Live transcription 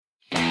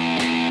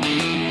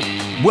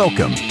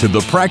Welcome to the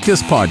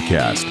Practice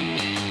Podcast,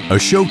 a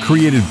show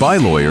created by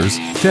lawyers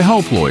to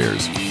help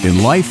lawyers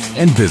in life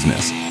and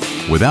business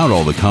without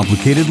all the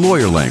complicated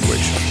lawyer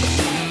language.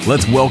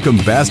 Let's welcome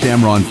Bast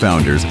Amron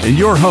founders and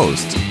your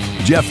hosts,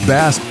 Jeff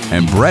Bast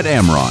and Brett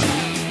Amron.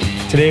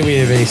 Today we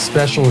have a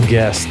special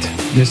guest,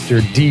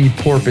 Mr. D.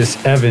 Porpoise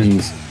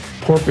Evans.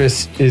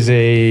 Porpoise is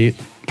a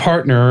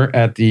partner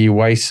at the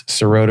Weiss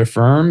Serota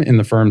firm in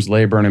the firm's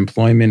labor and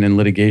employment and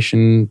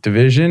litigation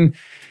division.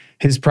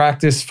 His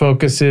practice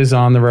focuses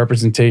on the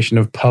representation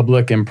of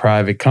public and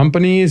private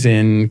companies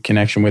in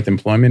connection with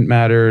employment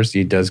matters.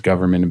 He does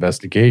government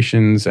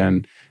investigations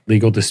and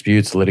legal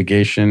disputes,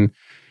 litigation.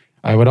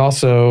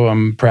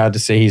 I'm proud to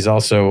say he's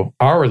also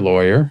our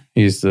lawyer.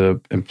 He's the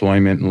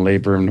employment and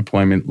labor and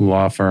employment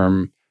law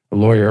firm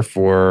lawyer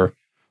for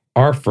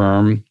our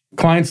firm.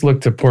 Clients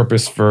look to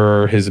Porpoise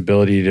for his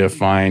ability to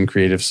find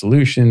creative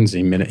solutions.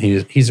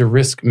 He's a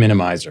risk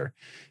minimizer.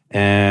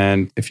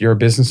 And if you're a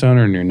business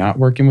owner and you're not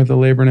working with a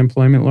labor and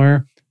employment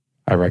lawyer,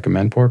 I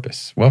recommend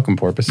Porpoise. Welcome,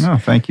 Porpoise. Oh,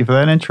 thank you for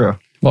that intro.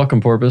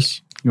 Welcome,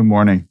 Porpoise. Good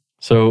morning.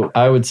 So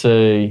I would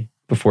say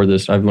before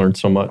this, I've learned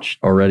so much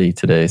already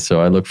today.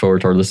 So I look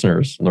forward to our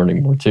listeners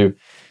learning more too.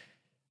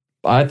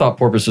 I thought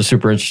Porpoise was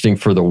super interesting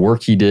for the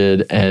work he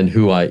did and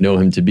who I know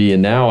him to be.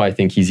 And now I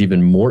think he's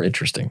even more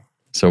interesting.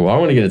 So I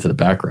want to get into the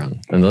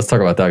background. And let's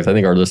talk about that because I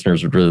think our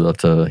listeners would really love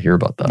to hear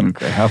about that.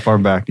 Okay. How far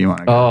back do you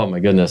want to go? Oh,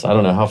 my goodness. I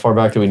don't know. How far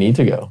back do we need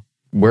to go?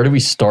 Where do we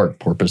start,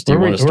 Porpoise? Do you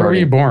want to start? Where were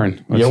you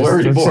born? Where were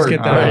you born? Let's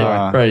get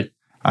that right.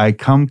 I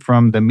come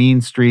from the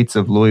mean streets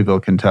of Louisville,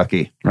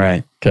 Kentucky.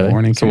 Right. Okay.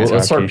 Born in so Kentucky.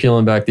 Let's start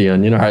peeling back the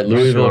onion. All right.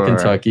 Louisville,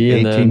 Kentucky.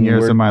 18 and then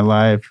years of my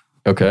life.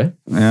 Okay.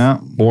 Yeah.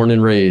 Born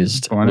and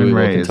raised.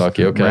 Louisville,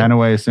 Kentucky. Okay. Ran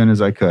away as soon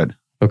as I could.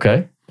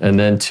 Okay. And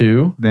then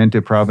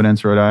to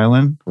Providence, Rhode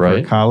Island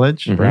for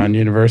college. Mm-hmm. Brown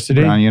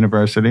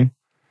University.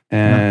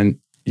 And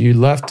you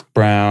left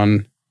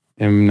Brown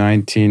in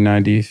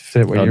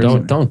 1996.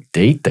 Don't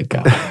date the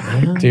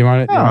guy. Do you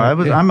want to? No,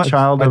 I'm a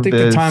child of the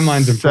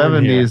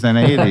 70s and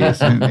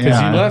 80s. Because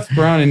you left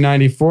Brown in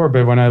 94,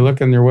 but when I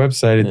look on your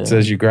website, it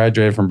says you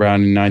graduated from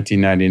Brown in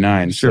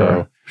 1999.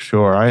 Sure.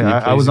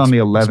 I was on the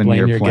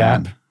 11-year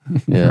plan. Gap?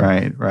 Yeah.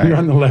 Right. You're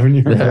on the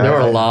 11-year plan. There were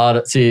a lot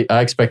of, I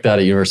expect that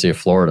at University of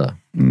Florida,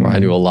 where I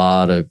knew a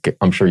lot of,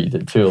 I'm sure you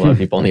did too, a lot of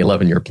people on the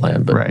 11-year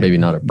plan, but maybe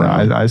not at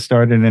Brown. No, I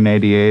started in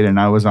 88 and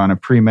I was on a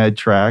pre-med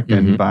track.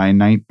 And by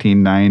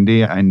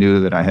 1990, I knew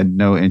that I had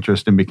no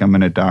interest in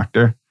becoming a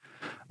doctor.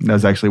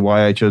 That's actually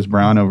why I chose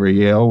Brown over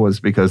Yale, was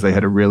because they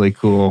had a really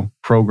cool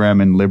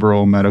program in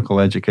liberal medical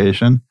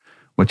education,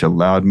 which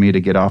allowed me to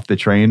get off the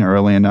train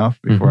early enough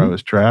before I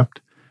was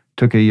trapped.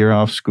 Took a year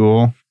off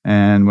school.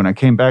 And when I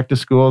came back to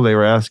school, they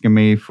were asking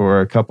me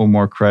for a couple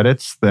more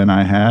credits than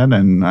I had.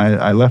 And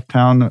I left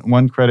town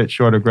 1 credit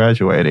short of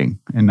graduating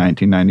in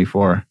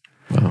 1994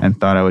 and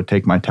thought I would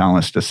take my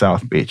talents to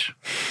South Beach.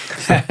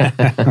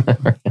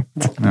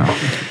 No.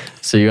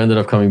 So you ended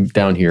up coming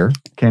down here.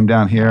 Came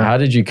down here. How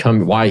did you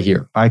come? Why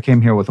here? I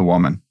came here with a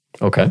woman.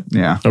 Okay.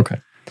 Yeah.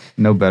 Okay.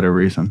 No better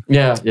reason.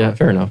 Yeah.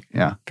 Fair enough.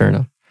 Yeah. Fair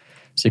enough.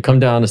 So you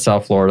come down to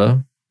South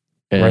Florida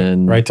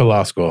and... Right to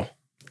law school.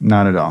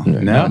 Not at all.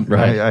 No?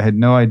 Right. I had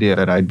no idea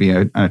that I'd be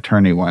an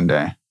attorney one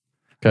day.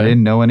 Okay. I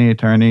didn't know any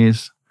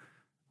attorneys.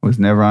 Was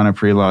never on a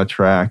pre-law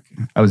track.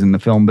 I was in the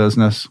film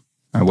business.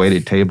 I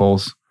waited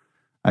tables.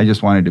 I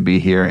just wanted to be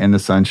here in the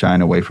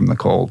sunshine, away from the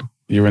cold.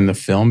 You were in the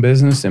film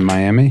business in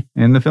Miami?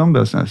 In the film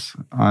business,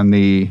 on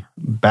the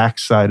back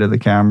side of the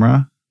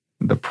camera,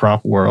 the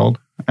prop world.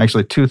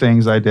 Actually, 2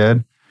 things I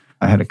did.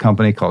 I had a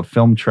company called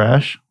Film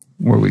Trash,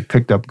 where we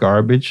picked up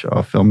garbage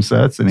off film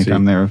sets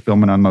anytime they were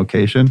filming on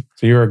location.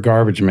 So you were a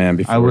garbage man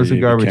before you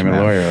became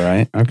a lawyer,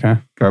 right? Okay.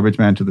 Garbage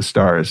man to the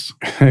stars.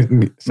 Might have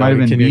been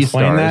can you the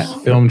explain stars.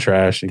 That? Film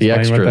trash. The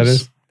extras. What that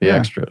is? The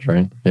extras,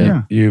 right?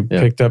 Yeah. You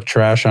picked up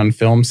trash on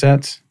film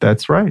sets?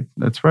 That's right.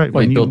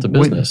 Well, you built a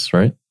business,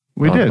 right?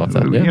 We did.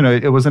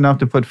 It was enough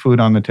to put food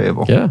on the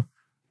table. Yeah.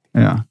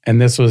 Yeah. And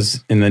this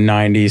was in the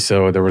 90s,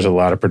 so there was a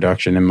lot of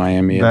production in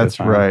Miami at the time. That's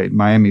right.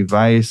 Miami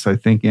Vice, I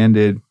think,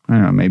 ended, I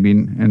don't know, maybe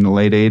in the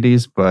late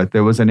 80s, but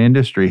there was an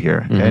industry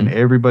here, and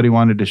everybody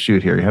wanted to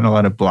shoot here. You had a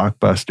lot of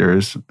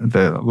blockbusters,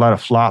 a lot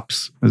of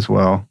flops as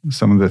well.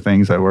 Some of the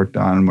things I worked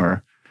on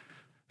were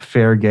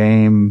Fair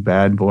Game,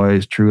 Bad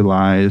Boys, True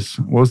Lies.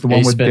 What was the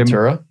one Ace with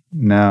Ventura?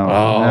 No.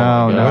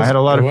 I had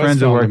a lot of friends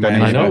that worked on Ace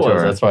I know it was.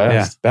 Ventura. That's why I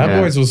asked. Bad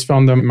Boys was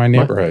filmed in my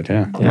neighborhood.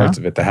 Most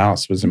of it, the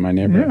house was in my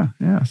neighborhood.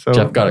 Yeah. So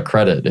Jeff got a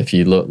credit if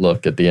you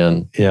look at the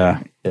end.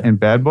 Yeah. In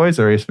Bad Boys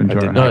or Ace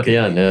Ventura? No, at the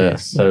end. Yeah.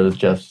 Yes. That was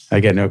Jeff's I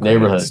get no credit.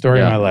 neighborhood.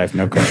 Story of my life,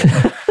 no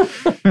credit.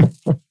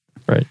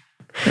 Right.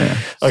 Yeah.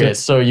 Okay,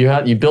 so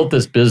you built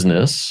this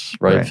business,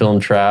 right? Film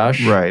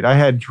Trash. Right. I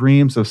had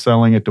dreams of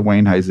selling it to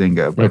Wayne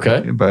Huizinga,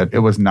 but it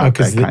was not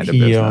that kind of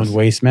business. He owned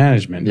Waste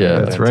Management. Yeah,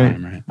 that's right.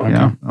 Time, right? Okay.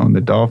 Yeah, owned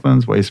the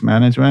Dolphins, Waste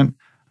Management.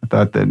 I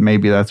thought that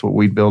maybe that's what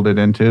we'd build it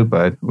into,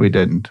 but we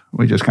didn't.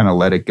 We just kind of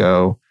let it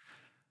go.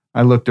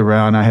 I looked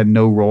around. I had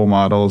no role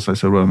models. I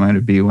said, what am I going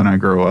to be when I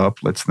grow up?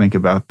 Let's think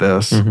about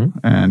this.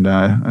 And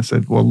I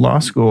said, well, law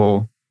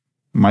school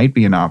might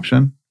be an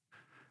option.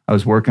 I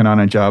was working on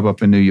a job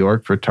up in New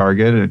York for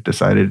Target and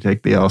decided to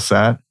take the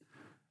LSAT,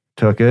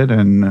 took it,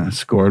 and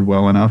scored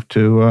well enough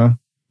to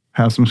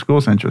have some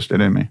schools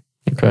interested in me.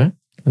 Okay.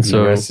 And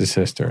So the rest is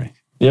history.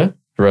 Yeah.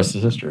 The rest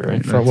is history,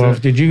 right? Well,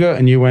 did you go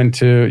and you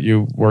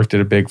worked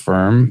at a big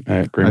firm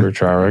at Greenberg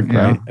Traurig,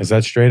 right? Is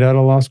that straight out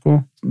of law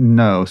school?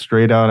 No,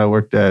 straight out. I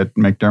worked at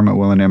McDermott,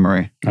 Will &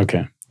 Emery.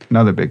 Okay.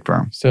 Another big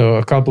firm. So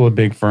a couple of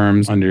big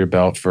firms under your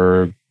belt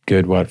for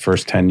good,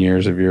 first 10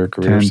 years of your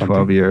career? 10,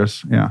 12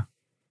 years, yeah.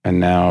 And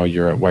now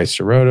you're at Weiss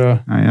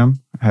Serota. I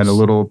am. I had a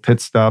little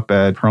pit stop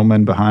at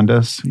Perlman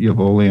Behandas,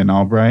 Yavoli and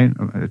Albright,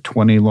 a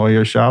 20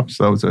 lawyer shop.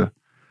 So it's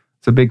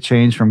a big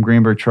change from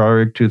Greenberg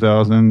Traurig,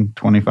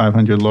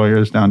 2,500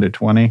 lawyers down to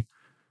 20.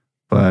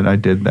 But I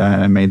did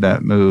that. I made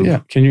that move. Yeah.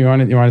 You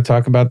want to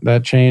talk about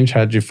that change?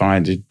 How did you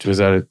find it? Was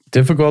that a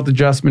difficult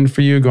adjustment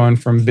for you going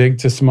from big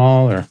to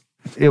small, or?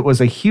 It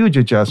was a huge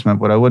adjustment,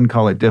 but I wouldn't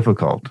call it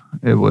difficult.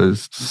 It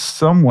was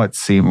somewhat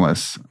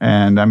seamless.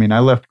 And I mean, I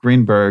left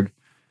Greenberg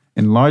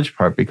in large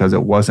part because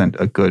it wasn't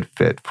a good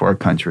fit for a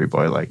country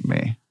boy like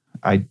me.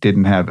 I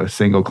didn't have a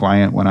single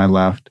client when I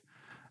left.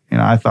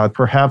 I thought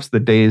perhaps the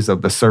days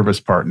of the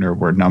service partner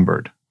were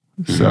numbered.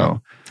 Mm-hmm.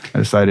 So I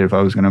decided if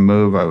I was going to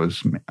move,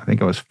 I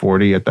think I was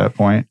 40 at that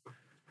point,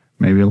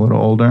 maybe a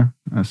little older.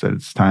 I said,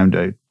 it's time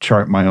to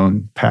chart my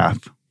own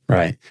path.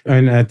 Right.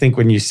 And I think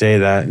when you say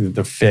that,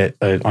 the fit,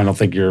 I don't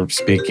think you're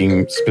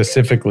speaking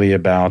specifically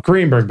about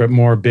Greenberg, but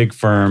more big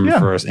firm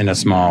for us in a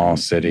small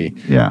city.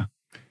 Yeah.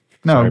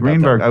 No,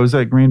 Greenberg. I was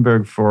at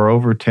Greenberg for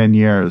over 10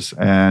 years,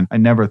 and I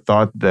never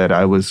thought that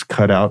I was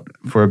cut out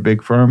for a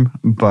big firm.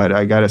 But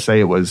I got to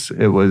say,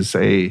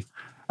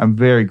 I'm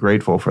very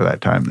grateful for that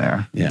time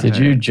there. Yeah. Did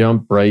you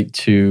jump right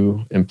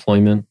to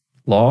employment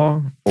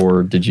law,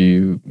 or did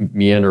you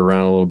meander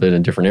around a little bit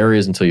in different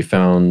areas until you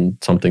found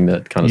something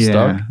that kind of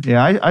stuck?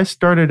 Yeah, I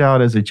started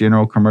out as a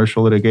general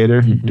commercial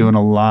litigator, doing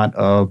a lot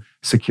of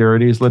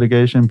securities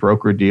litigation,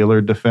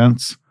 broker-dealer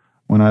defense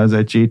when I was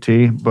at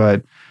GT,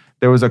 but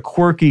there was a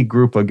quirky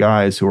group of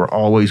guys who were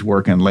always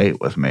working late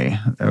with me.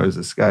 There was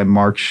this guy,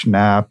 Mark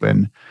Schnapp,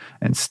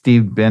 and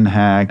Steve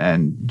Benhack,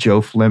 and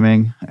Joe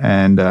Fleming,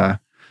 and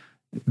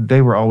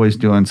they were always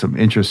doing some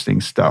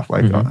interesting stuff,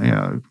 like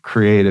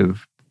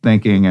creative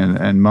thinking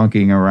and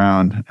monkeying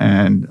around.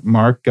 And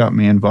Mark got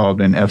me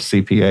involved in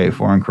FCPA,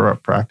 Foreign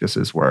Corrupt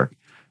Practices work.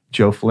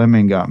 Joe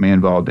Fleming got me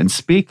involved in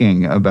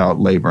speaking about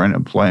labor and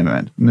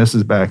employment. And this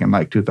is back in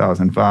like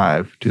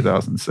 2005,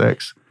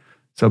 2006.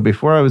 So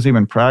before I was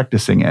even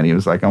practicing it, he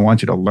was like, I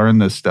want you to learn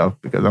this stuff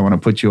because I want to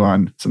put you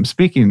on some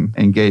speaking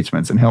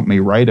engagements and help me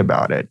write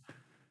about it.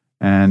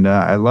 And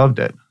I loved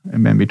it.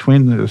 And then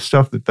between the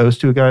stuff that those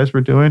two guys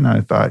were doing, I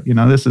thought,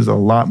 this is a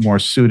lot more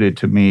suited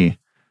to me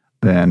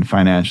than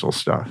financial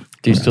stuff.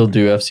 Do you still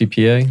do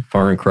FCPA,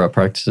 Foreign Corrupt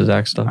Practices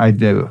Act stuff? I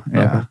do,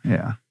 yeah,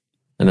 yeah.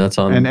 And that's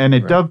on... And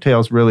it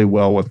dovetails really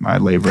well with my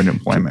labor and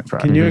employment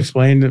practice. Can you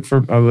explain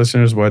for our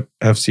listeners what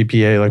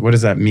FCPA, what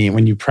does that mean?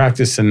 When you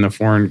practice in the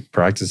Foreign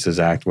Practices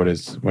Act, what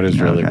does that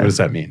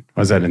mean?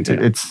 What does that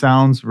entail? It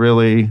sounds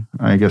really,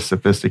 I guess,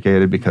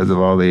 sophisticated because of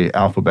all the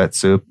alphabet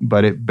soup,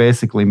 but it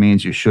basically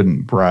means you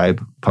shouldn't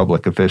bribe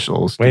public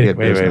officials to get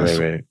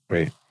business.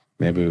 Wait.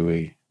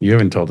 Maybe you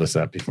haven't told us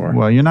that before.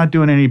 Well, you're not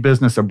doing any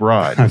business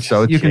abroad.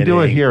 So you can do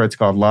it here. It's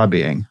called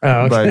lobbying.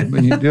 Oh, okay. But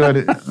when you do it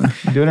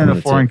in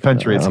a foreign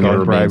country, it's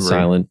called bribery.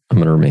 I'm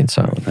going to remain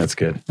silent. That's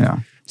good. Yeah.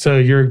 So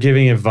you're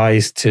giving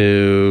advice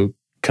to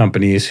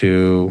companies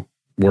who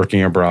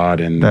working abroad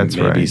and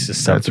maybe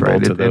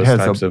susceptible to those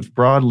types of...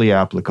 broadly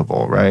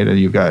applicable, right? And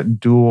you've got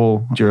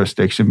dual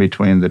jurisdiction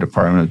between the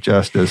Department of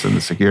Justice and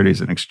the Securities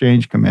and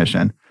Exchange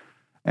Commission.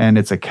 And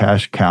it's a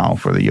cash cow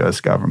for the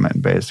U.S.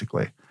 government,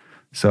 basically.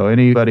 So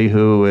anybody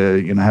who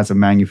has a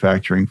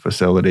manufacturing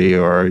facility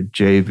or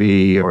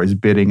JV or is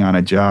bidding on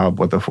a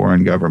job with a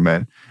foreign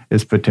government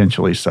is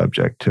potentially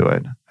subject to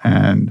it.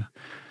 And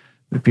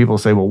the people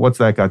say, well, what's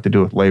that got to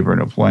do with labor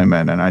and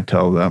employment? And I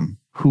tell them,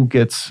 who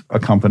gets a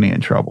company in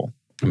trouble?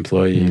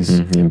 Employees.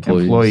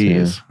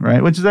 Employees, yeah.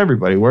 Right? Which is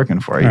everybody working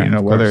for you.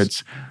 Right, whether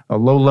it's a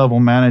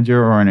low-level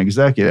manager or an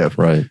executive.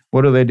 Right.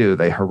 What do?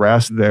 They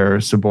harass their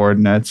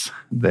subordinates.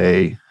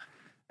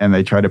 And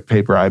they try to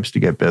pay bribes to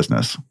get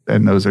business.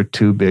 And those are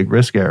two big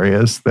risk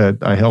areas that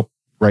I help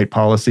write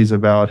policies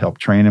about, help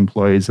train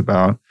employees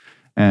about,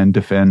 and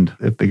defend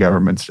if the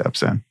government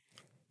steps in.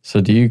 So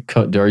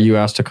are you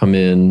asked to come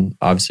in,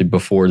 obviously,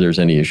 before there's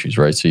any issues,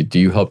 right? So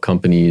do you help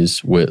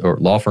companies or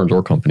law firms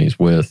or companies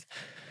with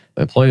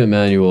employment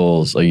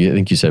manuals, like I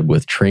think you said,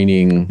 with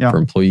training for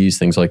employees,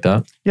 things like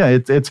that? Yeah,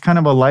 it's kind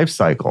of a life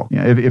cycle.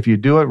 If you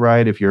do it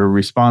right, if you're a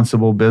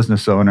responsible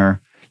business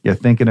owner, you're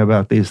thinking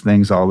about these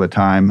things all the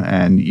time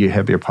and you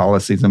have your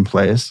policies in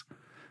place.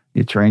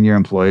 You train your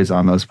employees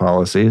on those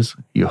policies.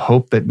 You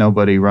hope that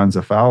nobody runs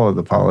afoul of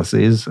the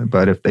policies,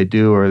 but if they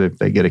do or if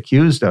they get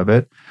accused of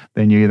it,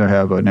 then you either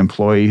have an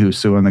employee who's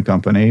suing the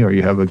company or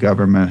you have a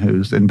government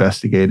who's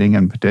investigating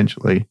and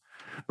potentially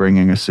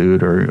bringing a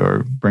suit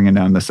or bringing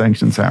down the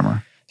sanctions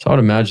hammer. So I would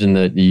imagine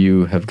that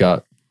you have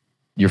got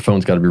your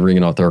phone's got to be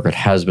ringing off the hook. It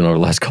has been over the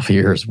last couple of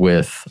years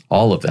with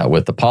all of that,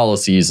 with the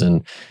policies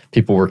and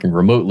people working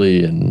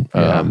remotely. And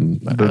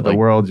the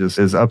world just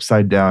is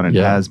upside down and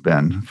has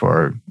been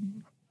for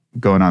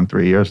going on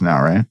 3 years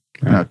now, right?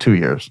 No, 2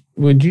 years.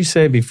 Would you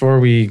say, before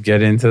we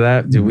get into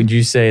that, would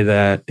you say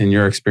that in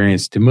your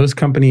experience, do most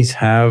companies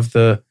have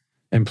the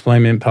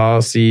employment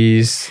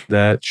policies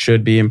that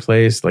should be in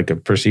place, like a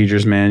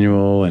procedures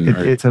manual? And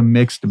it's a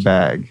mixed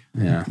bag.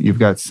 Yeah. You've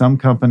got some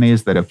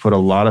companies that have put a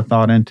lot of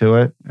thought into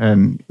it.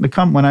 And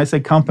when I say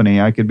company,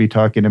 I could be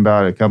talking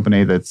about a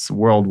company that's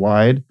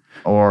worldwide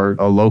or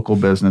a local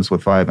business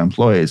with 5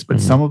 employees.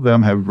 But some of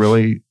them have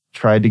really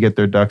tried to get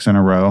their ducks in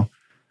a row.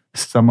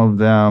 Some of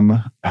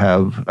them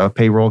have a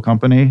payroll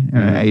company,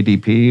 an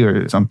ADP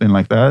or something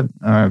like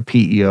that,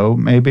 PEO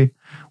maybe,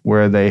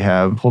 where they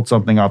have pulled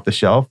something off the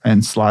shelf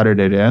and slotted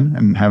it in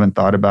and haven't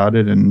thought about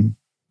it in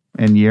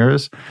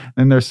years.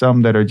 Then there's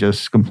some that are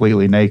just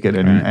completely naked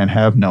and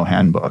have no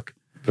handbook.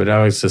 But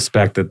I would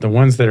suspect that the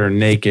ones that are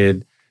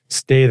naked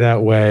stay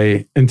that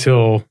way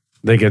until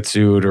they get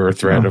sued or a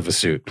threat of a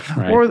suit.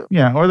 Right?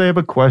 Or they have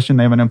a question.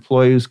 They have an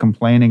employee who's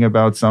complaining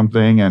about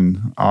something.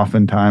 And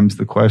oftentimes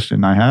the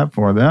question I have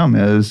for them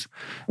is,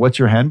 what's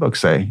your handbook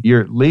say?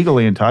 You're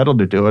legally entitled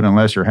to do it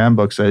unless your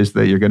handbook says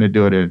that you're going to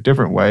do it in a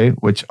different way,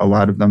 which a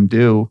lot of them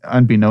do,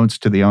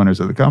 unbeknownst to the owners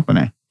of the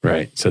company.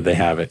 Right. So they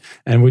have it.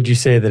 And would you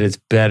say that it's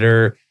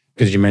better,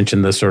 because you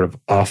mentioned the sort of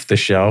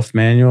off-the-shelf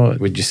manual,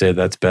 would you say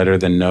that's better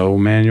than no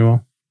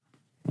manual?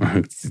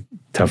 It's a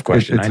tough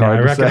question. I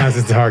recognize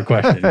it's a hard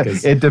question.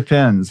 It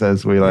depends,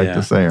 as we like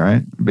to say,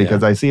 right?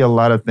 Because I see a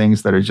lot of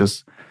things that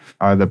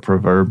are the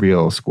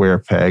proverbial square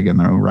peg in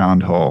the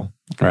round hole.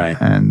 Right.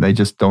 And they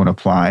just don't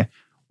apply.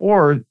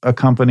 Or a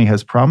company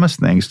has promised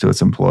things to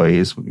its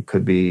employees. It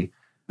could be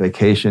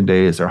vacation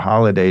days or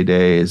holiday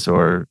days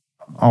or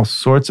all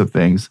sorts of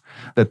things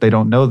that they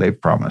don't know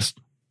they've promised.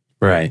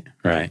 Right,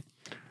 right.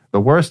 The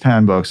worst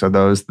handbooks are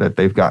those that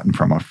they've gotten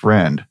from a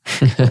friend,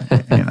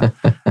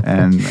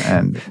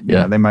 and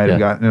they might have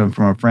gotten them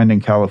from a friend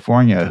in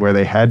California where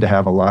they had to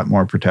have a lot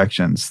more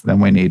protections than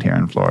we need here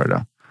in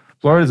Florida.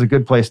 Florida is a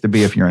good place to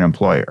be if you're an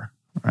employer,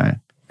 right?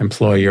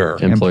 Employer.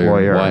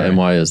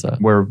 Why is that?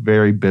 We're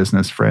very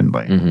business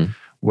friendly,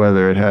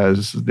 whether it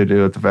has to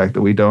do with the fact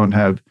that we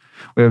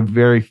have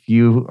very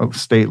few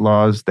state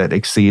laws that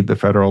exceed the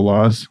federal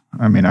laws.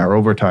 I mean, our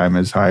overtime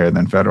is higher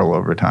than federal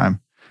overtime.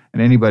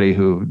 And anybody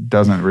who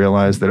doesn't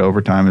realize that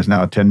overtime is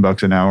now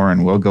 $10 an hour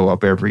and will go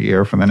up every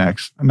year for the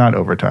next,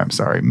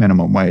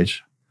 minimum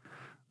wage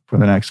for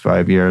the next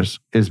 5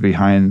 years is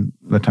behind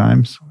the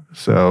times.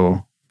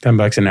 So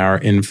 $10 an hour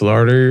in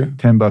Florida?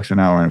 $10 an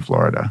hour in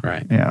Florida.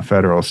 Right. Yeah,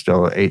 federal is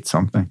still at 8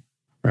 something.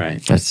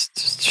 Right. That's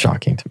just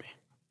shocking to me.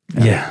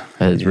 Yeah.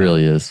 It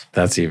really is.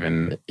 That's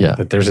even,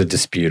 that there's a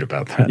dispute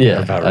about that.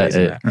 Yeah. About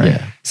raising that. Right.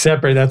 Yeah.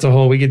 Separate,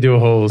 we could do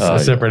a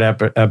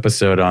separate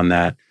episode on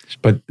that.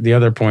 But the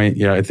other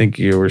point, I think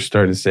you were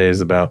starting to say is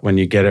about when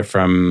you get it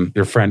from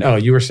your friend. Oh,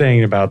 you were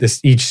saying about this,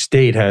 each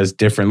state has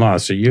different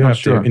laws. So you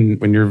have to,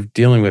 when you're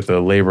dealing with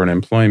a labor and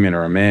employment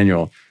or a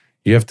manual,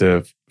 you have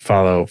to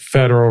follow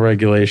federal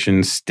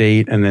regulations,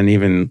 state, and then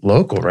even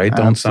local, right?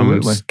 Don't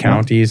some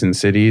counties and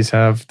cities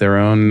have their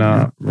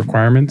own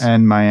requirements?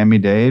 And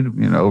Miami-Dade,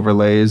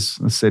 overlays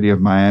the city of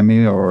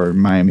Miami or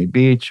Miami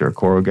Beach or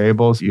Coral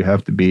Gables. You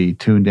have to be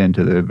tuned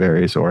into the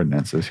various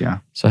ordinances,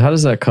 So how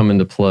does that come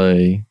into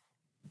play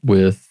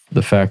with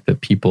the fact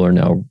that people are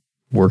now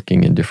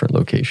working in different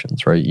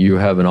locations, right? You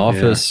have an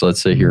office,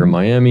 let's say here in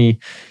Miami,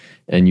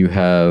 and you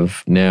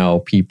have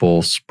now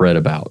people spread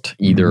about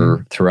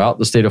either throughout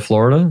the state of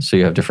Florida, so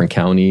you have different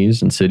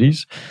counties and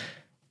cities,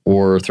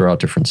 or throughout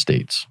different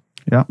states.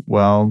 Yeah.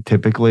 Well,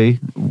 typically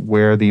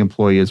where the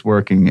employee is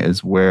working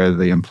is where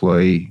the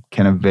employee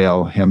can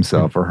avail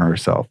himself or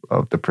herself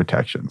of the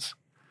protections.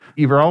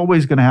 You're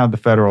always going to have the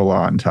federal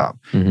law on top.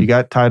 You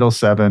got Title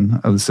VII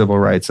of the Civil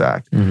Rights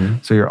Act.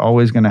 So you're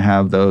always going to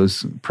have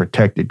those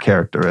protected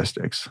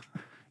characteristics.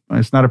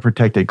 It's not a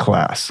protected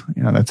class.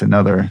 That's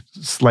another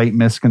slight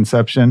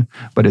misconception,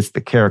 but it's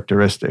the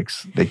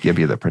characteristics that give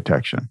you the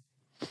protection.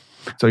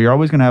 So you're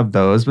always going to have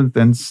those, but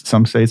then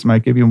some states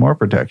might give you more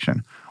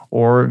protection.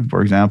 Or,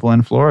 for example,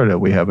 in Florida,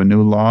 we have a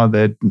new law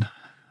that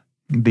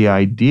the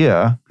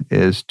idea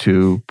is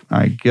to,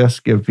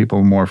 give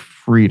people more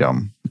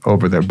freedom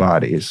over their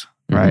bodies,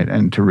 right?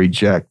 And to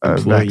reject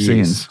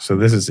vaccines. So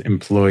this is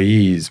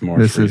employees more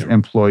freedom. This is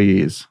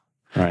employees.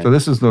 Right. So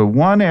this is the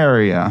one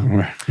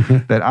area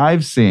that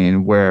I've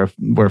seen where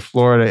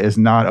Florida is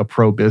not a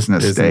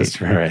pro-business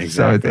state. Right,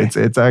 exactly.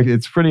 So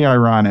it's pretty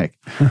ironic,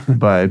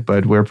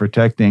 but we're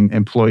protecting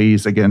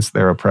employees against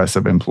their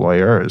oppressive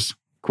employers,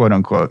 quote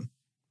unquote,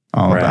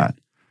 all of that.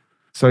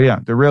 So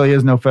there really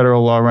is no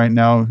federal law right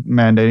now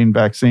mandating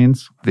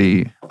vaccines.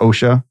 The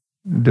OSHA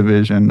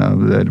division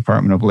of the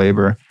Department of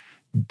Labor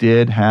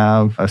did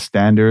have a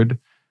standard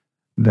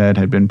that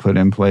had been put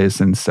in place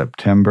in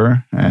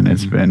September, and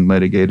it's been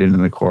litigated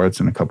in the courts.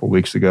 And a couple of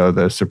weeks ago,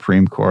 the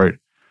Supreme Court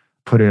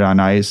put it on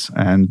ice.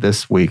 And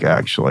this week,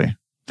 actually, I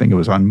think it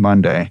was on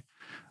Monday,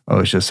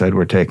 OSHA said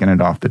we're taking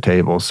it off the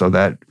table. So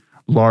that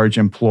large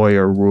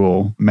employer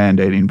rule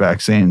mandating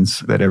vaccines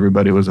that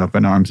everybody was up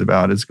in arms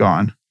about is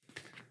gone.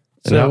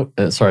 So,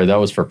 sorry, that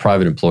was for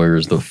private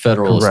employers. The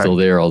federal is still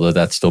there, although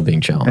that's still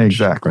being challenged.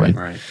 Exactly.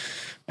 Right.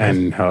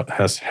 And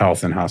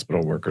health and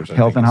hospital workers.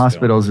 Health and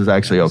hospitals is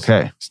actually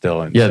okay.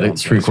 Still in. Yeah, the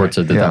Supreme Court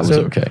said that was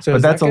okay.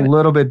 But that's a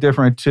little bit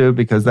different too,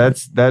 because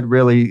that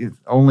really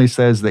only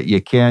says that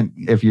you can't,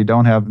 if you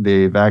don't have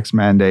the vax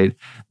mandate,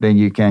 then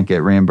you can't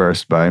get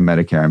reimbursed by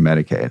Medicare and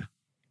Medicaid.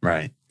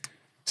 Right.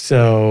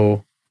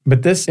 So,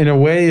 but this, in a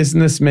way, doesn't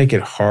this make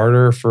it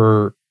harder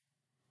for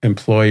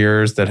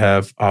employers that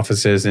have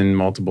offices in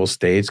multiple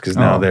states? Because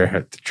now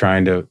they're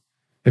trying to,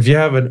 if you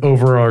have an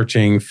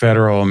overarching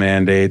federal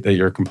mandate that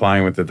you're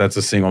complying with, that's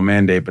a single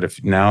mandate. But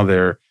if now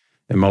they're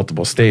in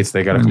multiple states,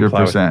 they got to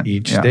comply with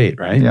each state,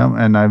 right? Yeah,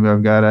 and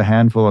I've got a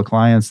handful of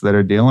clients that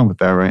are dealing with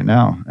that right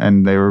now,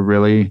 and they were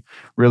really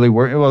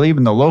worried. Well,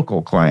 even the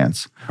local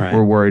clients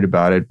were worried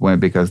about it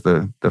because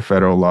the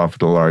federal law for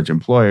the large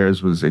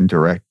employers was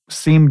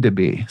seemed to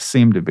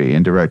be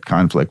in direct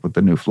conflict with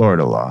the new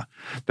Florida law.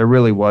 There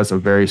really was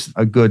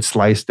a good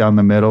slice down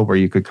the middle where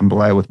you could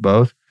comply with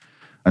both,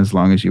 as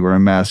long as you were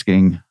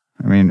masking.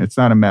 I mean, it's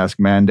not a mask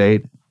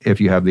mandate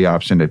if you have the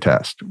option to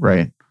test,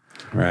 right?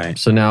 Right.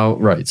 So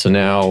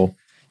now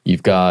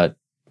you've got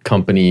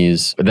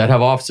companies that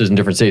have offices in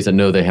different states that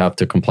know they have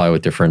to comply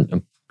with different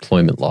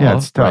employment law. Yeah,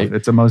 it's tough. Right?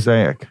 It's a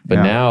mosaic.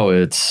 But now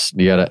you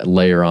got to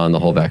layer on the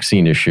whole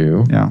vaccine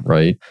issue,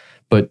 right?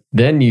 But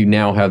then you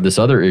now have this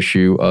other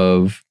issue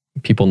of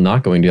people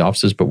not going to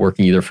offices, but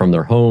working either from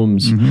their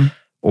homes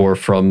or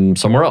from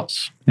somewhere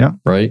else. Yeah.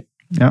 Right?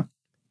 Yeah.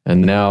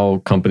 And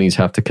now companies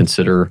have to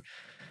consider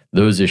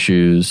those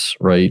issues,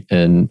 right?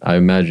 And I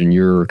imagine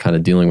you're kind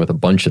of dealing with a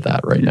bunch of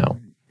that right now.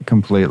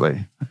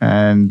 Completely.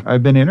 And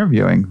I've been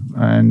interviewing,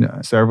 and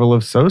several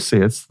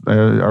associates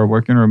are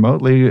working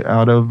remotely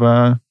out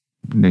of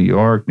New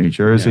York, New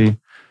Jersey. Yeah.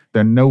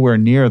 They're nowhere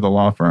near the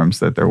law firms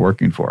that they're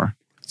working for.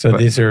 So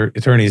these are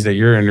attorneys that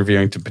you're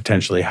interviewing to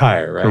potentially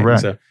hire, right?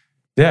 Correct. So,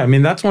 yeah, I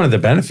mean, that's one of the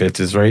benefits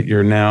is, right,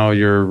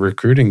 your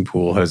recruiting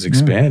pool has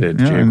expanded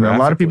geographically. And a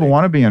lot of people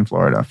want to be in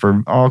Florida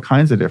for all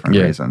kinds of different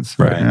reasons.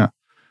 Right. Yeah.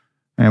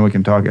 And we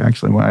can talk,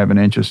 actually, I have an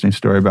interesting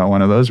story about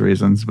one of those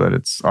reasons, but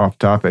it's off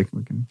topic.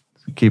 We can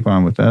keep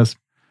on with this.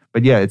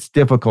 But yeah, it's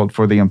difficult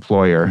for the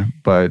employer,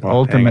 but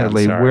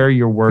ultimately where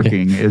you're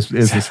working is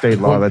the state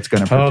law that's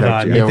going to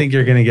protect you. You think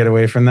you're going to get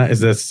away from that? Is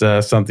this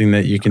something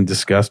that you can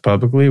discuss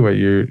publicly? What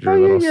your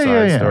little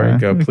side story?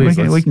 Go, please.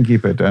 We can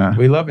keep it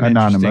we love an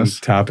anonymous.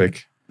 Interesting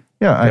topic.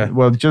 Yeah,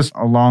 well, just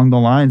along the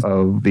lines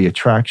of the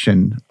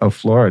attraction of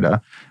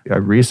Florida, I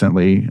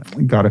recently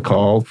got a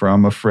call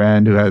from a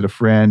friend who had a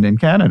friend in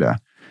Canada,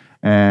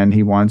 and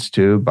he wants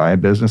to buy a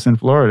business in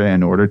Florida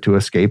in order to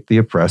escape the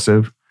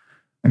oppressive,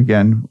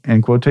 again,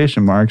 in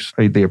quotation marks,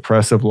 the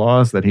oppressive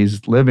laws that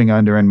he's living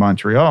under in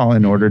Montreal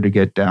in order to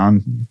get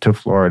down to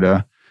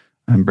Florida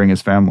and bring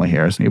his family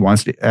here. So he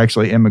wants to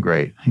actually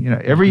immigrate.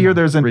 Every year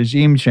there's a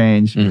regime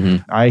change.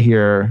 I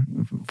hear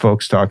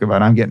folks talk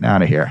about, I'm getting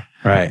out of here.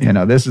 Right.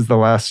 This is the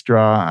last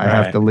straw. I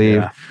have to leave.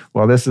 Yeah.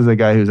 Well, this is a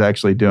guy who's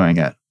actually doing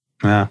it.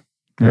 Yeah.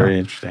 Very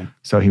interesting.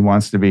 So he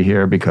wants to be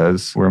here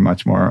because we're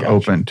much more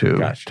open to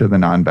the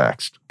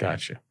non-vaxxed.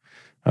 Gotcha.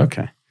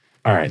 Okay.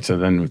 All right. So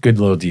then good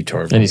little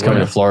detour. And he's coming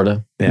to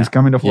Florida? Yeah. He's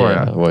coming to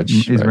Florida.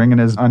 He's bringing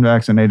his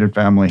unvaccinated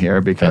family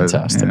here because,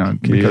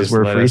 because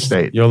we're a free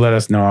state. You'll let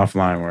us know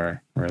offline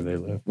where they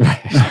live.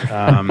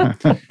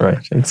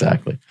 Right.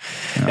 Exactly.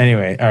 Yeah.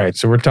 Anyway. All right.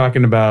 So we're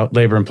talking about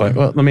labor and play.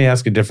 Well, let me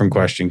ask a different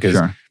question because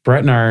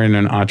Brett and I are in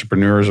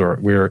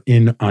we're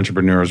in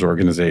entrepreneurs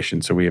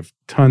organization. So we have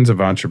tons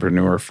of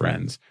entrepreneur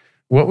friends.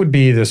 What would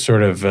be the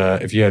sort of,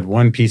 if you had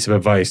one piece of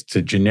advice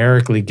to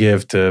generically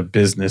give to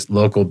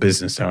local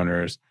business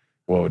owners,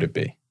 what would it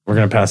be? We're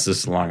going to pass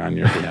this along on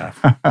your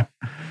behalf.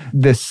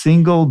 The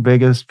single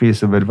biggest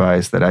piece of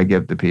advice that I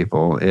give to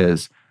people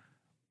is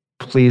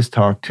please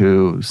talk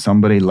to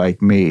somebody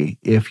like me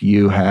if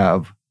you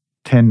have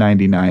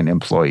 1099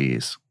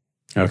 employees.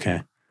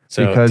 Okay.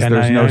 So because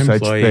there's no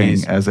such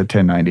thing as a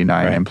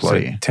 1099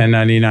 employee. So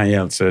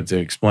 1099, So to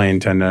explain,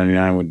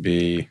 1099 would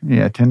be...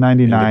 Yeah,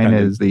 1099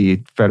 is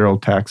the federal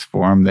tax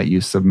form that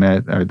you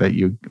submit or that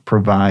you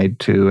provide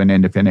to an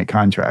independent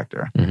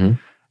contractor. Mm-hmm.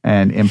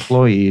 And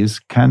employees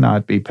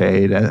cannot be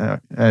paid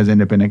as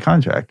independent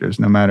contractors,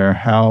 no matter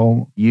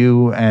how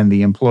you and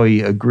the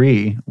employee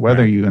agree,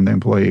 whether you and the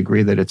employee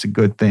agree that it's a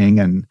good thing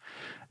and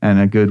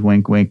a good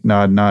wink, wink,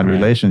 nod,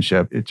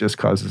 relationship. It just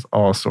causes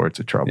all sorts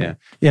of trouble. Yeah.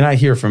 And I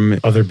hear from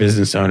other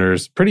business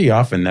owners pretty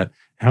often that,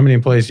 how many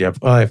employees do you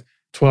have? Well, I have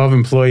 12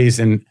 employees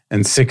and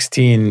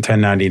 16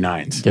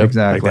 1099s. Yep.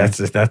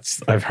 Exactly.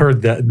 That's I've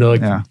heard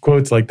that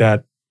quotes like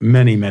that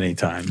many, many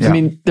times. Yeah. I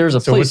mean, there's a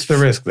place. So what's the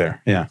risk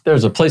there? Yeah.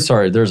 There's a place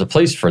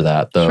for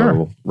that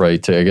though,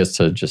 right? I guess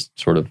to just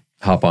sort of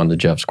hop on to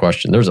Jeff's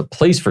question. There's a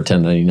place for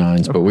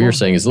 1099s, but what you're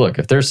saying is, look,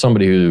 if there's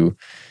somebody who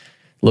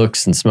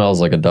looks and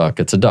smells like a duck,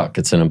 it's a duck.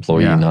 It's an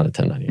employee, not a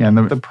 1099. Yeah,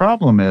 and the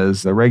problem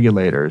is the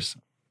regulators.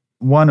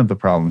 One of the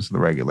problems of the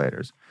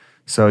regulators.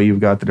 So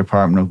you've got the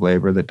Department of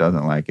Labor that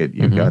doesn't like it.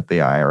 You've got the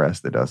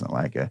IRS that doesn't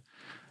like it.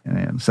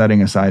 And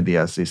setting aside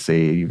the SEC,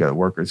 you've got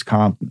workers'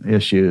 comp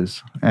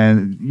issues,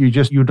 and you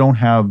don't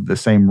have the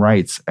same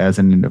rights as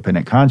an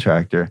independent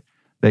contractor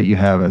that you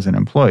have as an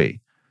employee.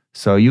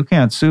 So you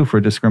can't sue for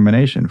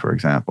discrimination, for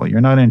example.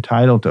 You're not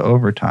entitled to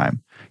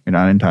overtime. You're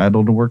not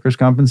entitled to workers'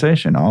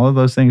 compensation. All of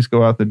those things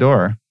go out the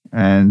door.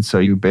 And so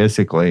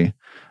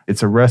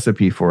it's a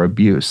recipe for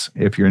abuse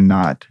if you're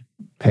not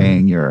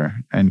paying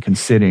and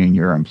considering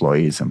your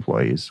employees.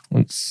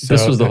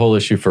 This was the whole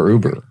issue for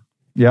Uber.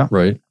 Yeah.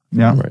 Right?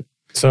 Yeah. Right.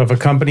 So if a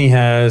company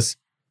has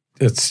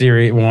a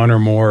series 1 or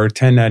more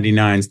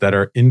 1099s that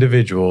are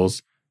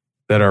individuals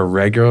that are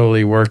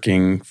regularly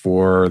working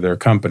for their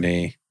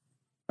company,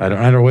 I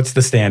don't know what's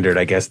the standard.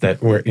 I guess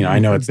that I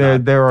know it's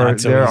there are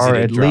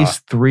at draw.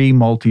 least 3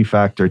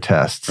 multi-factor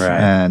tests, right.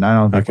 And I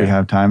don't think we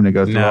have time to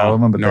go through all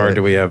of them. But nor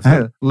do we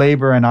have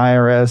labor and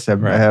IRS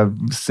have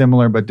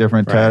similar but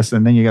different tests,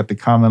 and then you got the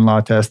common law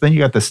test. Then you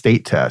got the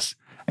state tests.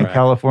 And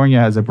California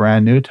has a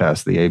brand new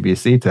test, the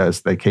ABC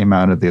test, that came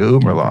out of the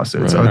Uber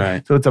lawsuit.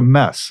 So it's a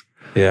mess.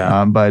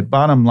 Yeah. But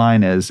bottom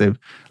line is, if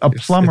a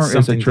plumber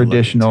is a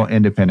traditional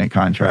independent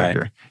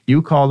contractor,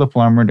 you call the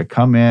plumber to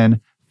come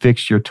in,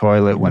 fix your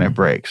toilet when it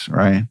breaks,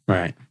 right?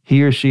 Right.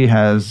 He or she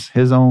has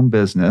his own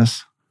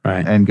business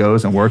and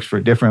goes and works for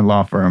different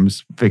law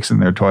firms fixing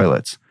their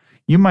toilets.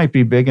 You might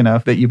be big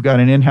enough that you've got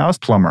an in-house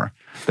plumber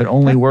that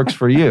only works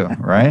for you,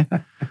 right?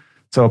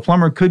 So a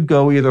plumber could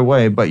go either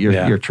way, but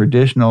your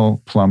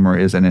traditional plumber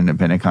is an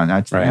independent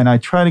contractor. And I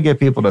try to get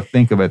people to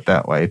think of it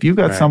that way. If you've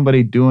got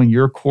somebody doing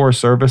your core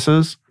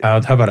services. How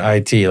about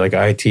IT, like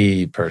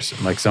IT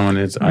person, like someone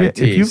is IT,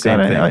 if you've got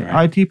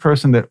an IT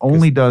person that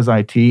only does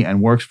IT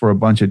and works for a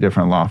bunch of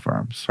different law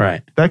firms,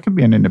 that could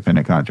be an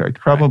independent contractor.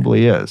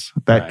 Probably is.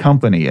 That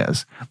company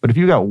is. But if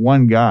you got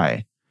one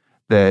guy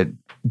that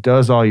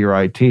does all your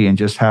IT and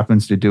just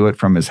happens to do it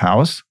from his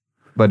house,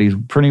 but he's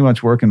pretty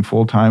much working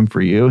full-time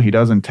for you, he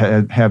doesn't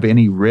have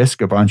any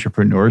risk of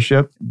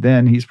entrepreneurship,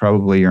 then he's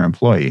probably your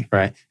employee.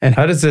 Right. And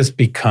how does this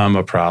become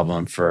a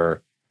problem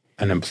for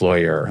an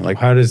employer? Like,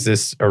 how does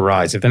this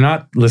arise? If they're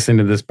not listening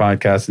to this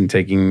podcast and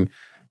taking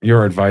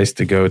your advice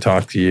to go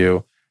talk to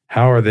you,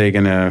 how are they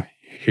going to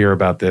hear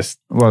about this?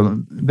 Well,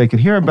 they can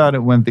hear about it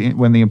when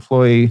the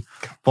employee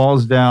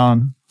falls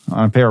down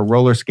on a pair of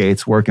roller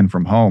skates working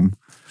from home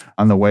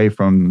on the way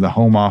from the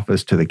home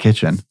office to the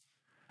kitchen,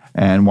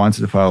 and wants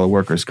to file a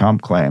workers'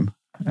 comp claim.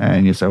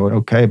 And you say, well,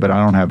 okay, but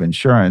I don't have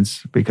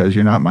insurance because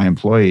you're not my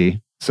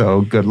employee.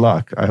 So good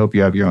luck. I hope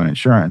you have your own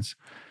insurance.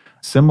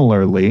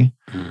 Similarly,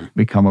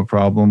 become a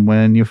problem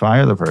when you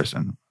fire the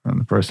person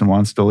and the person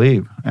wants to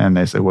leave. And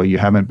they say, well, you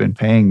haven't been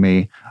paying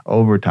me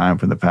overtime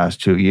for the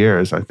past 2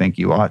 years. I think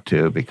you ought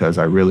to because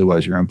I really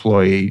was your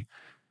employee.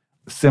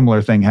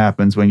 Similar thing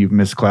happens when you've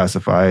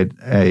misclassified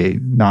a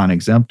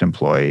non-exempt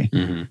employee.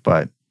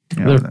 But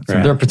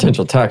there are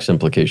potential tax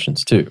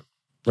implications too.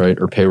 Right?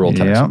 Or payroll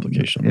tax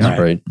implications,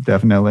 right?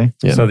 Definitely.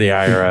 Yeah. So the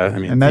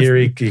IRS, in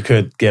theory, you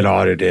could get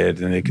audited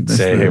and they could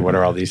say, hey, what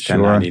are all these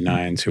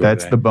 1099s?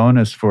 That's the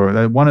bonus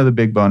one of the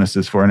big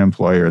bonuses for an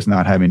employer is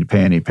not having to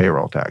pay any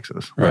payroll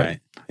taxes. Right.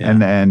 Yeah.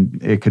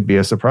 And it could be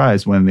a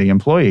surprise when the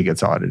employee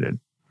gets audited.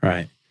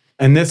 Right.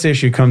 And this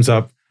issue comes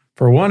up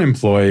for one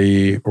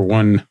employee or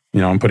one,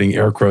 I'm putting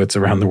air quotes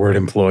around the word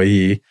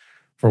employee,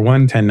 for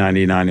one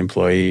 1099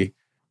 employee.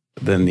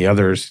 Then the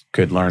others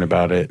could learn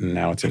about it, and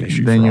now it's an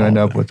issue. Then you end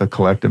up with a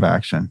collective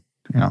action.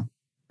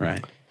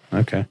 Right.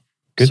 Okay.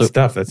 Good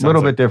stuff. That's a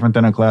little bit different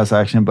than a class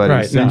action,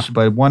 but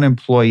but one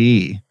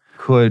employee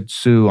could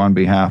sue on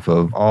behalf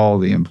of all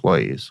the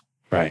employees.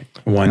 Right.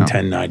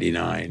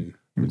 1099.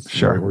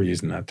 Sure. We're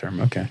using that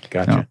term. Okay.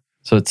 Gotcha. Yeah.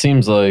 So it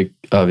seems like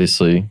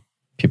obviously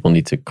people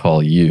need to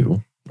call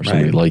you or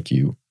somebody like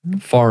you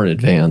far in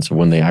advance of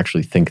when they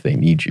actually think they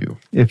need you.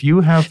 If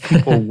you have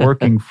people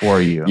working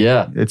for you,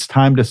 it's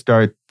time to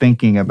start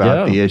thinking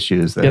about the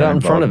issues that get out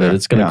in front of it.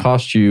 It's going to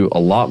cost you a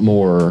lot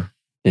more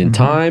in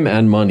time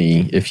and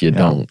money if you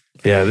don't.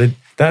 Yeah,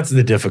 that's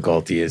the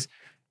difficulty is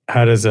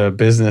how does a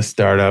business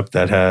startup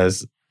that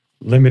has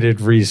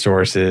limited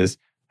resources,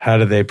 how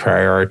do they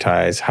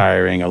prioritize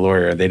hiring a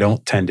lawyer? They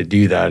don't tend to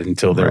do that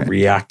until they're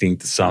reacting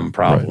to some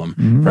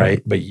problem,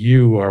 right? But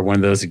you are one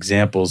of those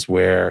examples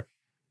where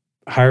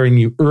hiring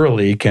you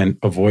early can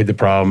avoid the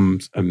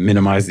problems,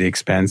 minimize the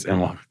expense,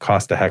 and will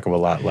cost a heck of a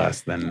lot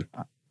less than...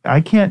 I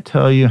can't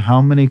tell you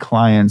how many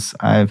clients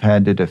I've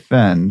had to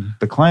defend.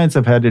 The clients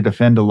have had to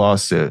defend a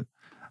lawsuit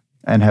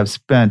and have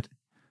spent,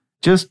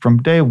 just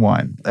from day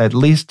one, at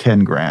least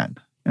 10 grand.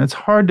 And it's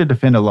hard to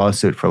defend a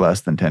lawsuit for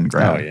less than 10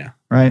 grand. Oh, yeah.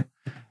 Right?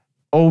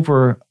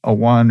 Over a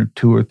 $1,000,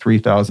 $2,000, or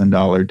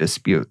 $3,000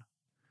 dispute.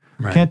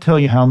 Right. Can't tell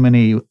you how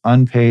many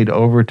unpaid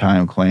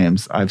overtime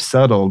claims I've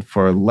settled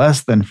for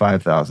less than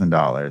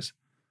 $5,000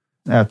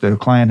 after the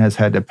client has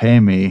had to pay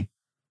me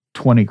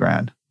 20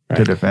 grand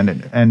to defend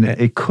it. And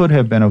it could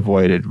have been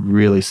avoided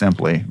really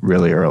simply,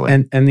 really early.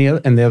 And the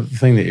other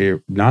thing that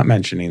you're not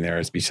mentioning there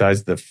is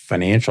besides the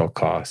financial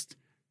cost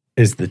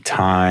is the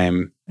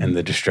time and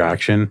the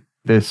distraction.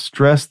 the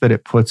stress that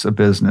it puts a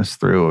business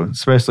through,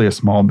 especially a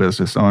small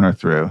business owner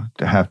through,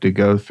 to have to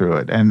go through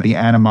it, and the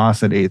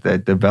animosity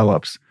that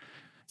develops.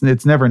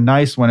 It's never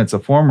nice when it's a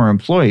former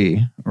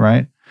employee,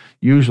 right?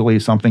 Usually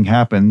something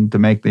happened to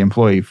make the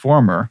employee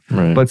former,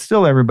 but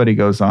still everybody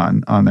goes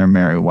on their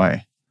merry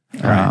way.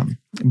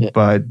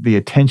 But the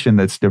attention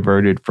that's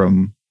diverted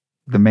from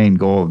the main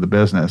goal of the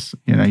business,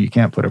 you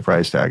can't put a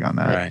price tag on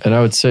that. Right. And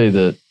I would say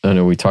that, I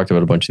know we talked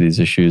about a bunch of these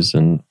issues,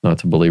 and not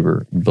to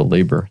belabor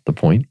the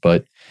point,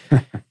 but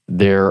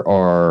there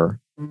are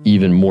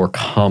even more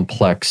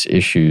complex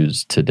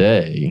issues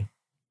today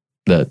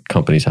that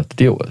companies have to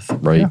deal with,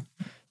 right? Yeah.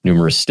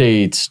 Numerous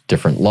states,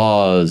 different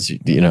laws,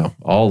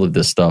 all of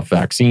this stuff,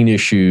 vaccine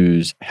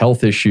issues,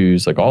 health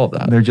issues, like all of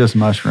that. They're just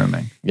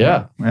mushrooming.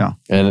 Yeah.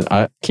 And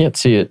I can't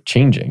see it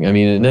changing. I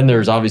mean, and then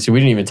there's obviously, we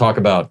didn't even talk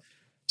about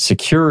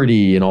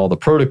security and all the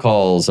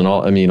protocols and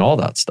all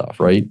that stuff,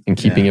 right? And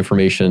keeping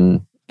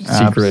information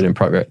secret and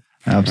private.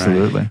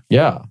 Absolutely. Right.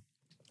 Yeah.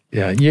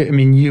 Yeah.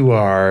 You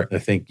are, I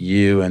think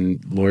you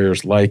and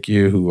lawyers like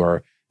you who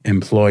are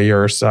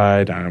employer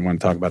side. I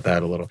want to talk about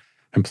that a little.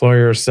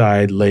 Employer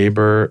side,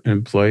 labor,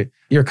 employee.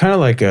 You're kind of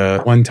like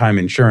a one-time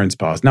insurance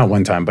policy. Not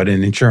one time, but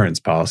an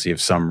insurance policy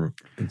of some.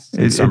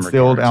 It's the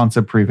old ounce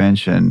of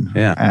prevention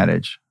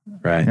adage.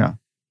 Right. Yeah.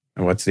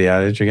 And what's the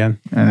adage again?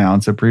 An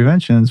ounce of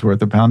prevention is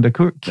worth a pound of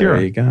cure.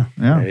 There you go.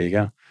 Yeah. There you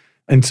go.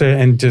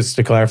 And just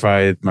to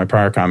clarify my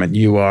prior comment,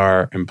 you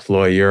are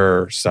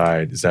employer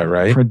side. Is that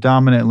right?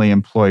 Predominantly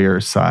employer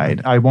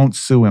side. I won't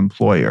sue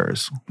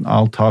employers.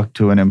 I'll talk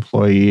to an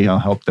employee. I'll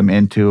help them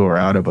into or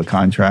out of a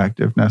contract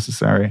if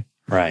necessary.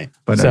 Right.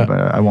 But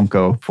I won't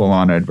go full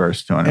on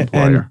adverse to an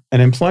employer. And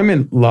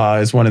employment law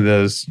is one of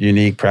those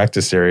unique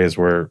practice areas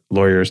where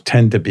lawyers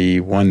tend to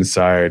be one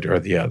side or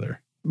the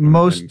other.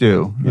 Most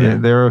do. Yeah.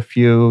 There are a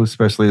few,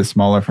 especially the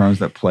smaller firms,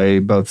 that play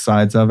both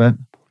sides of it.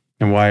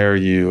 And why are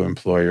you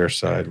employer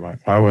side?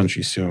 Why wouldn't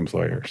you sue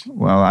employers?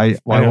 Well, I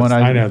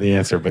know the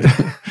answer, but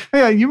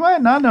yeah, you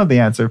might not know the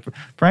answer.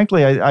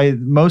 Frankly, I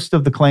most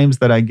of the claims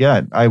that I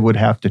get, I would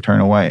have to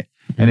turn away.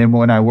 Mm-hmm. And then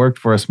when I worked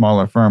for a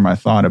smaller firm, I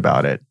thought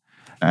about it.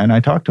 And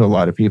I talk to a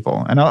lot of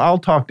people, and I'll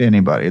talk to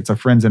anybody. It's a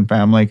friends and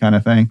family kind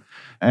of thing.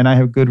 And I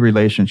have good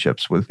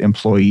relationships with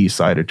employee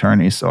side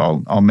attorneys,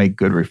 so I'll make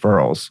good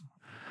referrals.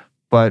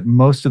 But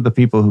most of the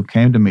people who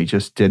came to me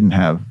just didn't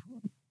have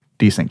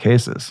decent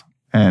cases,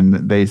 and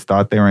they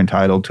thought they were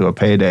entitled to a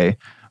payday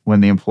when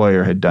the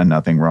employer had done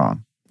nothing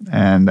wrong.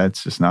 And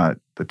that's just not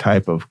the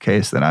type of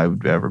case that I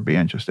would ever be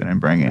interested in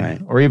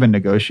bringing or even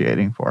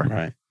negotiating for.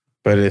 Right.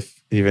 But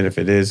even if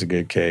it is a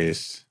good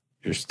case,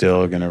 you're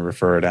still going to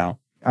refer it out.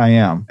 I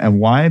am. And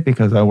why?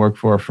 Because I work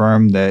for a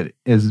firm that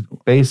is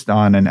based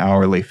on an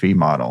hourly fee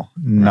model,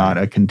 not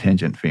a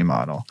contingent fee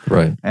model.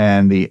 Right.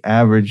 And the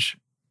average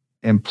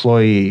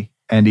employee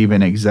and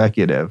even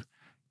executive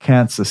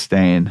can't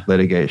sustain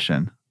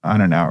litigation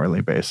on an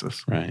hourly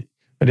basis. Right.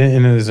 But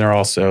is there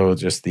also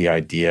just the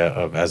idea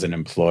of, as an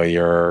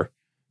employer,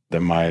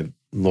 that my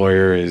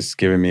lawyer is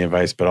giving me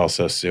advice, but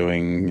also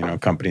suing,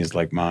 companies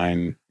like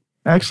mine?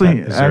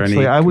 Actually,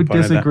 I would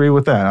disagree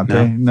with that.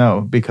 Okay?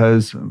 No,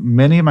 because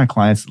many of my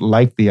clients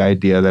like the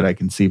idea that I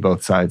can see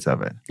both sides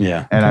of it.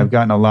 Yeah. And I've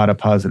gotten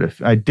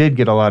I did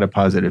get a lot of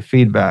positive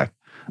feedback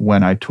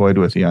when I toyed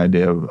with the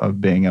idea of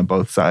being a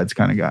both sides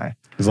kind of guy.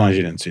 As long as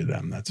you didn't sue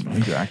them, that's fine.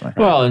 Exactly.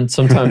 Well, and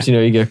sometimes,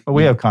 you get... But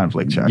we have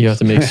conflict checks. You have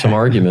to make some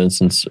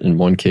arguments in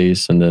one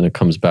case, and then it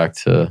comes back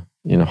to,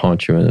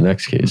 haunt you in the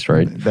next case,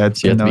 right?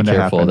 That's so you have to be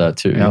careful of that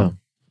too.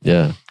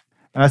 Yeah.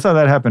 And I saw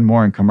that happen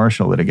more in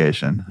commercial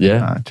litigation.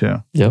 Too.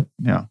 Yep.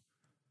 Yeah.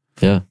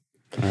 All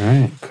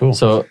right. Cool.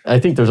 So I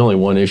think there's only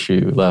one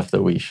issue left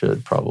that we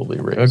should probably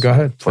raise. Oh, go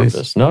ahead, please.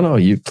 Porpoise. No,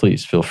 you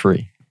please feel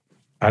free.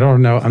 I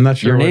don't know. I'm not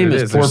sure. Your what name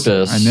it is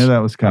Porpoise. I knew that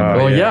was coming.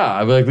 Well,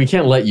 yeah. We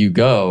can't let you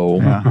go.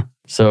 Yeah.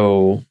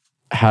 So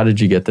how did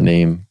you get the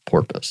name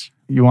Porpoise?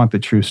 You want the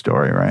true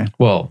story, right?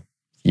 Well,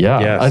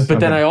 yeah. Yes. But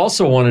then I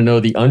also want to know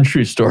the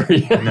untrue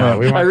story.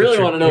 No, I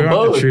really want to know both.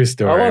 Want the true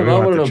story. I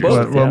want to know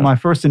both. Well, my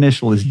first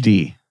initial is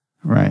D,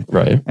 right?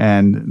 Right.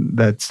 And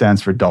that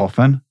stands for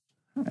dolphin.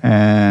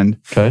 And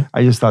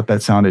I just thought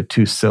that sounded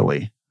too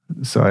silly.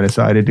 So I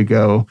decided to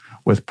go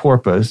with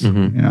Porpoise,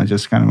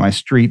 just kind of my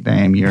street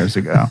name years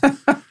ago.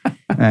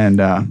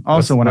 And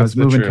also when I was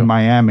moving to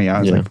Miami,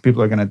 I was like,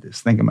 people are going to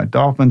think I'm a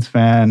Dolphins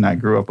fan. I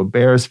grew up a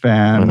Bears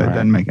fan. That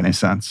didn't make any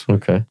sense.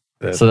 Okay.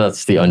 So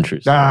that's the untrue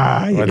story.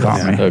 You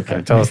caught me.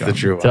 Okay. Tell us the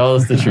true one. Tell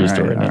us the true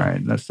story now. All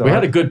right. So we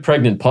had a good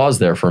pregnant pause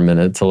there for a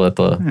minute to let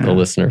the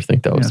listener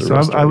think that was the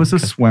real story. I was a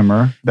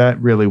swimmer.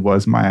 That really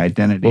was my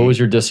identity. What was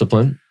your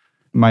discipline?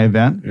 My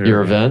event.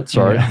 Your event.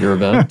 Sorry.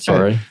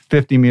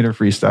 50-meter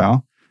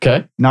freestyle.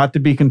 Okay. Not to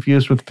be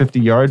confused with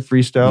 50-yard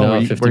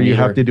freestyle where you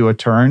have to do a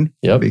turn.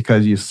 Yep.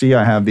 Because you see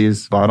I have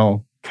these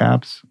bottle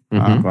caps.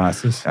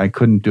 Glasses. I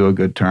couldn't do a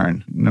good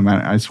turn. No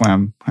matter, I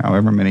swam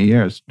however many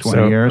years,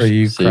 20 years. Are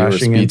you So you were a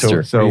crashing into?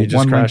 speedster. So Are you just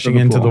one length crashing of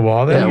the into the pool.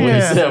 wall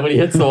Yeah, there? when he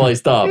hits the wall, he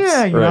stops.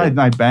 Yeah, you right.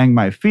 know, I'd bang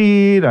my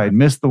feet. I'd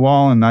miss the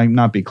wall and I'd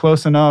not be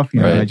close enough.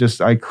 You know,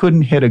 Right. I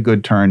couldn't hit a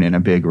good turn in a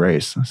big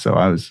race. So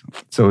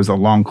it was a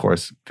long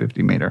course,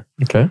 50 meter.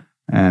 Okay.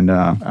 And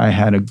I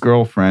had a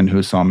girlfriend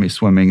who saw me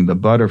swimming the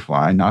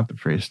butterfly, not the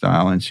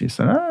freestyle. And she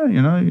said,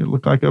 you know, you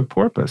look like a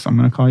porpoise. I'm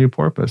going to call you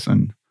Porpoise.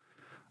 And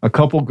a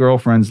couple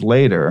girlfriends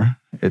later,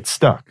 it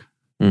stuck.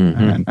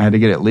 Mm-hmm. And I had to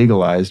get it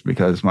legalized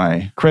because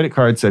my credit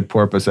card said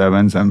Porpoise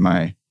Evans and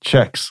my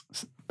checks,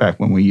 back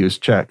when we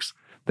used checks,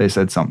 they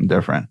said something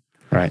different.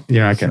 Right. You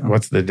know,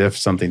 what's the diff?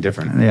 Something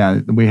different. Yeah,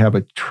 we have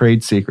a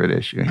trade secret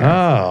issue here.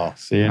 Oh,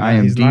 see, I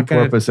am D.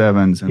 Porpoise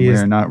Evans, and we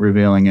are not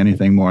revealing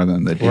anything more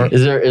than the D.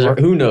 Is there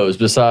who knows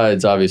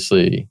besides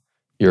obviously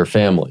your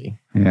family?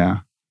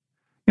 Yeah.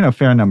 You know, a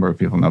fair number of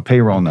people know.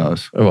 Payroll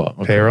knows. Oh, well,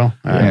 okay. Payroll.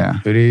 All right. Yeah.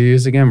 Who do you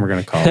use again? We're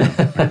going to call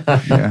them.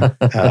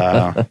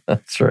 Yeah.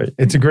 That's right.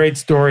 It's a great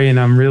story, and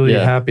I'm really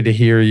Yeah. happy to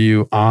hear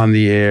you on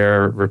the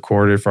air,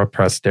 recorded for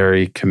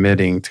posterity,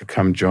 committing to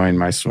come join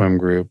my swim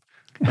group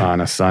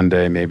on a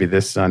Sunday, maybe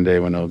this Sunday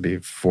when it'll be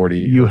 40.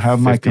 You have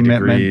my 50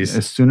 commitment degrees.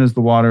 as soon as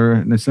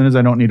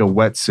I don't need a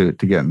wetsuit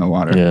to get in the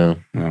water. Yeah.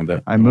 Well,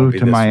 that I won't moved be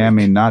to this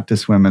Miami week. not to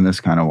swim in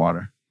this kind of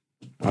water.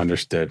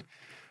 Understood.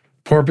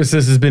 Porpoise,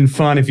 this has been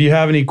fun. If you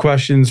have any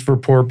questions for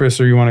Porpoise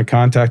or you want to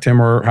contact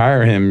him or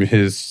hire him,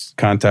 his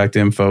contact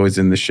info is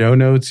in the show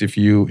notes. If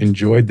you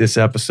enjoyed this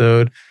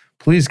episode,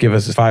 please give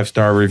us a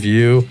 5-star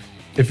review.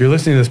 If you're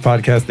listening to this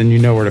podcast, then you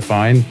know where to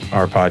find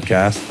our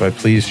podcast, but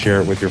please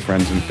share it with your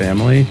friends and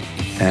family,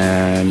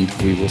 and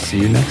we will see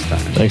you next time.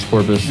 Thanks,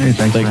 Porpoise. Hey,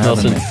 thanks for having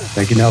Nelson. me.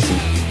 Thank you, Nelson.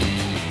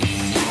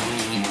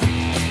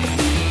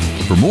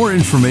 For more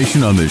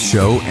information on this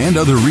show and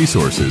other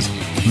resources,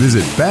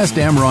 visit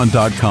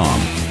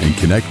fastamron.com and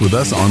connect with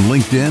us on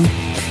LinkedIn,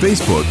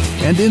 Facebook,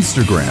 and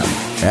Instagram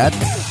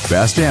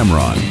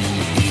 @FastAmron.